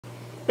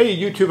Hey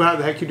YouTube, how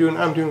the heck you doing?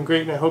 I'm doing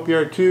great and I hope you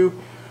are too.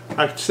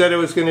 I said I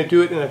was going to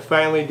do it and I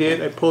finally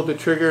did. I pulled the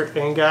trigger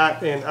and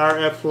got an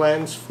RF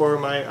lens for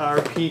my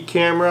RP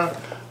camera.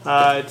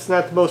 It's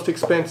not the most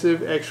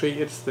expensive, actually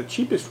it's the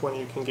cheapest one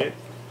you can get.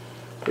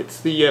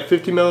 It's the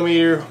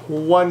 50mm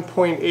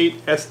 1.8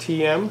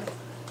 STM.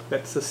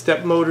 That's the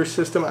step motor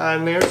system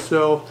on there.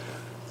 So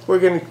we're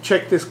going to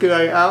check this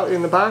guy out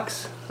in the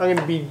box. I'm going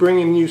to be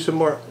bringing you some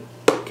more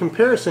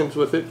comparisons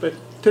with it, but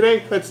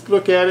today let's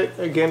look at it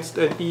against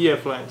an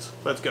EF lens.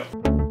 Let's go.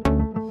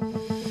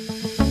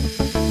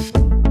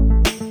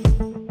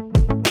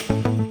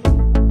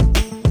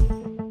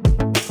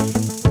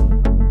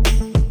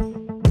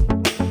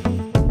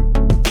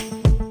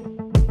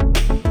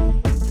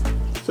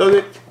 So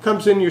it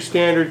comes in your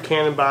standard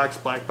Canon box,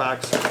 black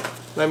box.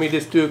 Let me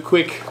just do a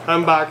quick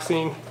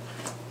unboxing.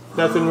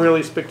 Nothing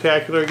really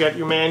spectacular. Got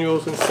your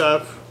manuals and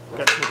stuff.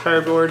 Got some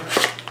cardboard,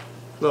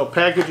 little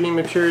packaging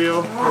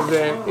material, and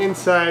then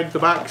inside the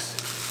box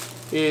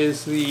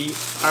is the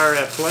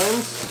RF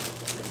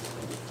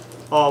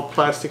lens. All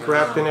plastic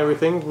wrapped and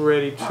everything,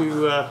 ready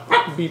to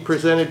be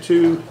presented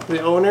to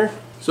the owner.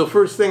 So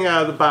first thing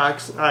out of the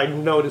box, I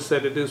noticed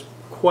that it is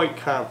quite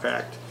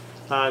compact.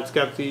 It's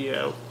got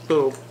the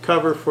little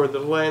cover for the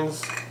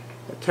lens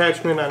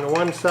attachment on the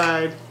one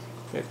side.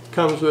 It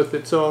comes with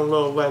its own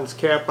little lens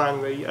cap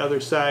on the other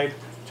side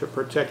to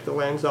protect the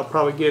lens. I'll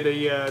probably get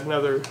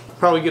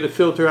a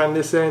filter on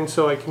this end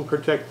so I can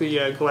protect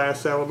the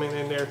glass element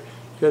in there,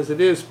 because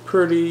it is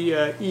pretty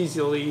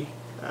easily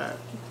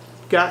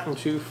gotten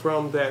to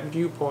from that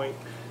viewpoint.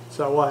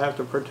 So we'll have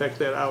to protect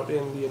that out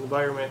in the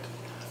environment.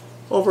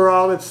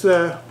 Overall, it's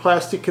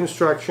plastic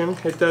construction.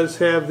 It does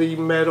have the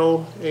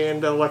metal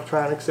and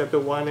electronics at the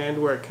one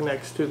end where it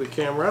connects to the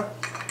camera.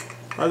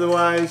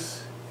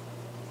 Otherwise,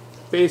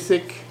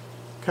 basic,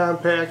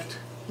 compact,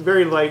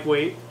 very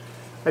lightweight.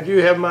 I do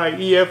have my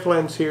EF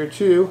lens here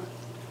too.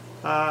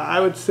 I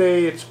would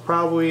say it's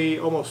probably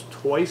almost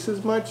twice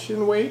as much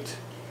in weight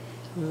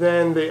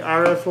than the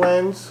RF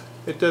lens.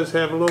 It does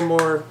have a little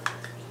more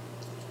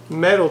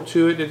metal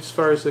to it as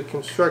far as the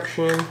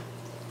construction.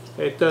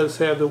 It does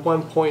have the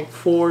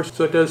 1.4,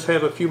 so it does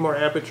have a few more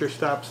aperture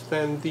stops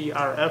than the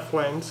RF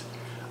lens.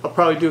 I'll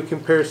probably do a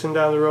comparison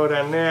down the road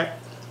on that.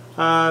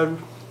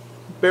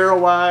 Barrel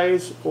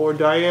wise or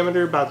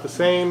diameter, about the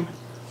same.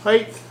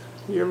 Height,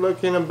 you're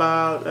looking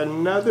about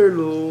another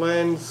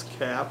lens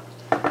cap,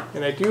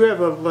 and I do have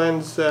a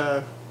lens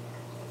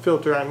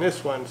filter on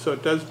this one, so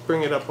it does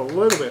bring it up a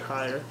little bit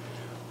higher,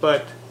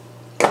 but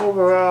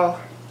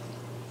overall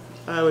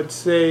I would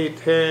say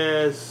it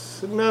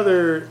has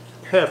another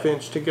 ½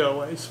 inch to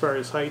go as far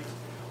as height.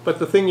 But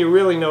the thing you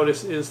really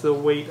notice is the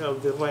weight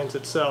of the lens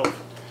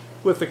itself.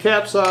 With the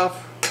caps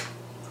off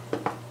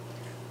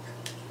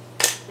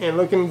and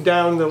looking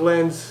down the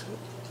lens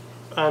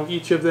on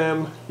each of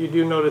them, you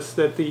do notice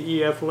that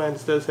the EF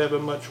lens does have a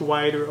much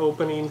wider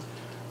opening.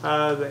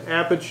 The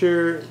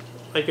aperture,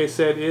 like I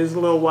said, is a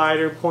little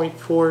wider,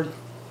 0.4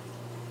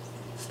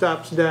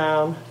 stops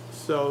down,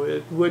 so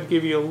it would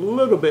give you a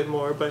little bit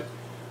more, but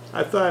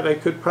I thought I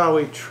could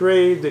probably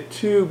trade the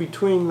two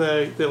between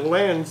the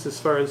lens as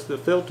far as the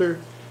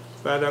filter,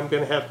 but I'm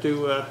going to have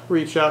to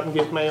reach out and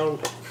get my own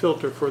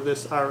filter for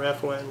this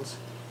RF lens.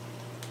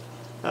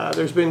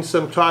 There's been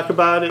some talk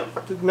about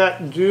it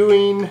not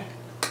doing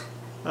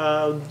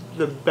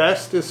the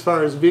best as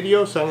far as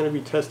video, so I'm going to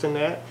be testing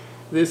that.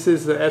 This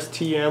is the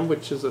STM,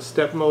 which is a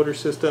step motor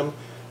system.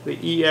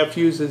 The EF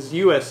uses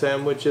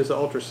USM, which is an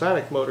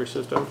ultrasonic motor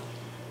system.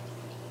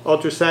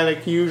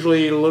 Ultrasonic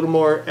usually a little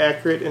more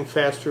accurate and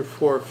faster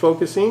for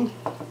focusing.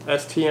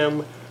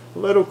 STM a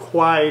little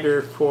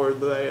quieter for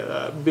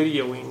the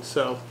videoing.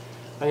 So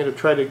I'm going to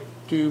try to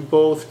do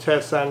both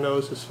tests on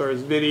those as far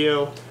as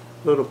video,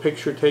 little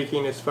picture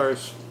taking as far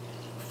as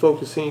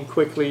focusing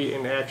quickly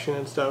in action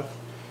and stuff.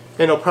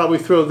 And I'll probably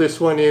throw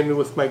this one in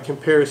with my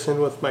comparison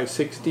with my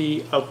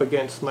 6D up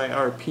against my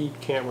RP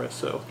camera.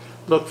 So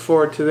look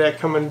forward to that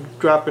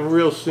dropping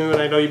real soon.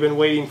 I know you've been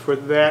waiting for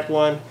that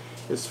one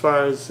as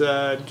far as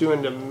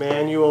doing the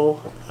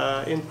manual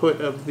input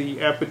of the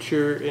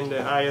aperture and the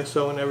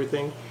ISO and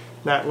everything,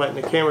 not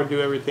letting the camera do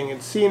everything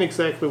and seeing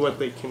exactly what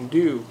they can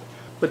do.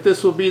 But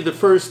this will be the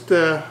first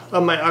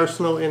of my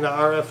arsenal in the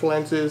RF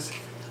lenses.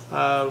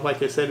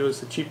 Like I said, it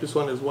was the cheapest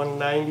one, is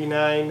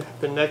 $199.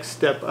 The next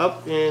step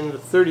up in the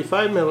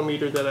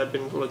 35mm that I've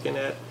been looking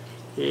at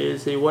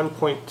is a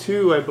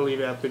 1.2, I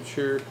believe,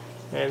 aperture,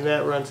 and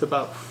that runs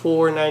about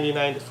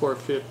 $499 to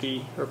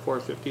 $450, or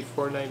 $450 to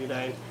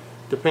 $499,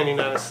 depending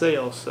on a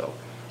sale. So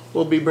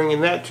we'll be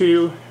bringing that to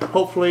you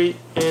hopefully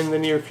in the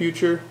near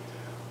future.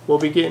 We'll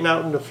be getting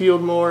out in the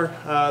field more.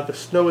 The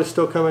snow is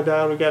still coming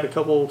down. We got a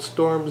couple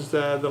storms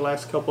the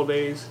last couple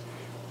days,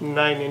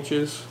 9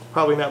 inches.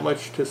 Probably not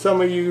much to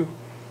some of you,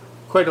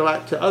 quite a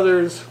lot to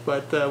others,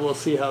 but we'll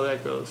see how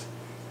that goes.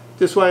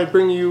 Just want to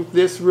bring you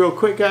this real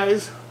quick,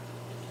 guys.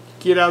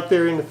 Get out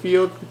there in the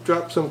field,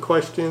 drop some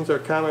questions or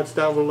comments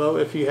down below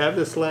if you have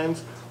this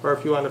lens, or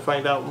if you want to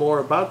find out more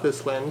about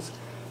this lens.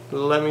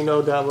 let me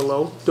know down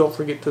below. Don't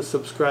forget to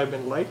subscribe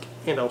and like,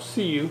 and I'll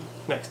see you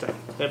next time.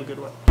 Have a good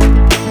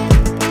one.